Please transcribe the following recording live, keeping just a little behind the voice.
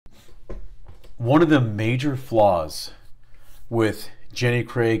One of the major flaws with Jenny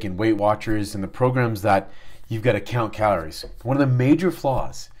Craig and Weight Watchers and the programs that you've got to count calories, one of the major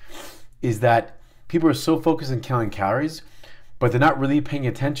flaws is that people are so focused on counting calories, but they're not really paying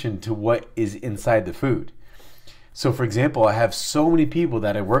attention to what is inside the food. So for example, I have so many people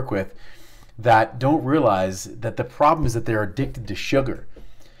that I work with that don't realize that the problem is that they're addicted to sugar.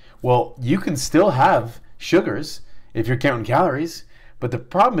 Well, you can still have sugars if you're counting calories, but the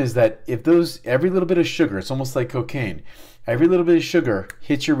problem is that if every little bit of sugar, it's almost like cocaine, every little bit of sugar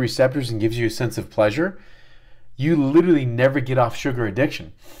hits your receptors and gives you a sense of pleasure, you literally never get off sugar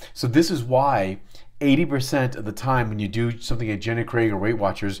addiction. So this is why 80% of the time when you do something like Jenny Craig or Weight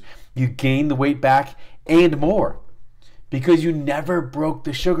Watchers, you gain the weight back and more because you never broke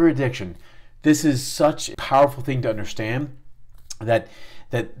the sugar addiction. This is such a powerful thing to understand that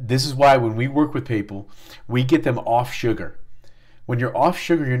this is why when we work with people, we get them off sugar. When you're off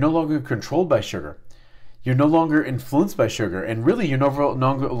sugar, you're no longer controlled by sugar. You're no longer influenced by sugar. And really, you're no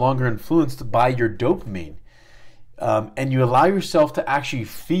longer influenced by your dopamine. And you allow yourself to actually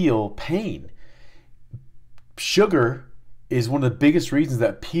feel pain. Sugar is one of the biggest reasons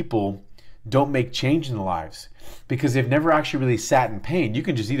that people don't make change in their lives because they've never actually really sat in pain. You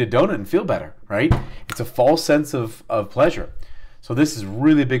can just eat a donut and feel better, right? It's a false sense of pleasure. So this is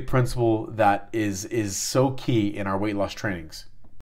really a big principle that is so key in our weight loss trainings.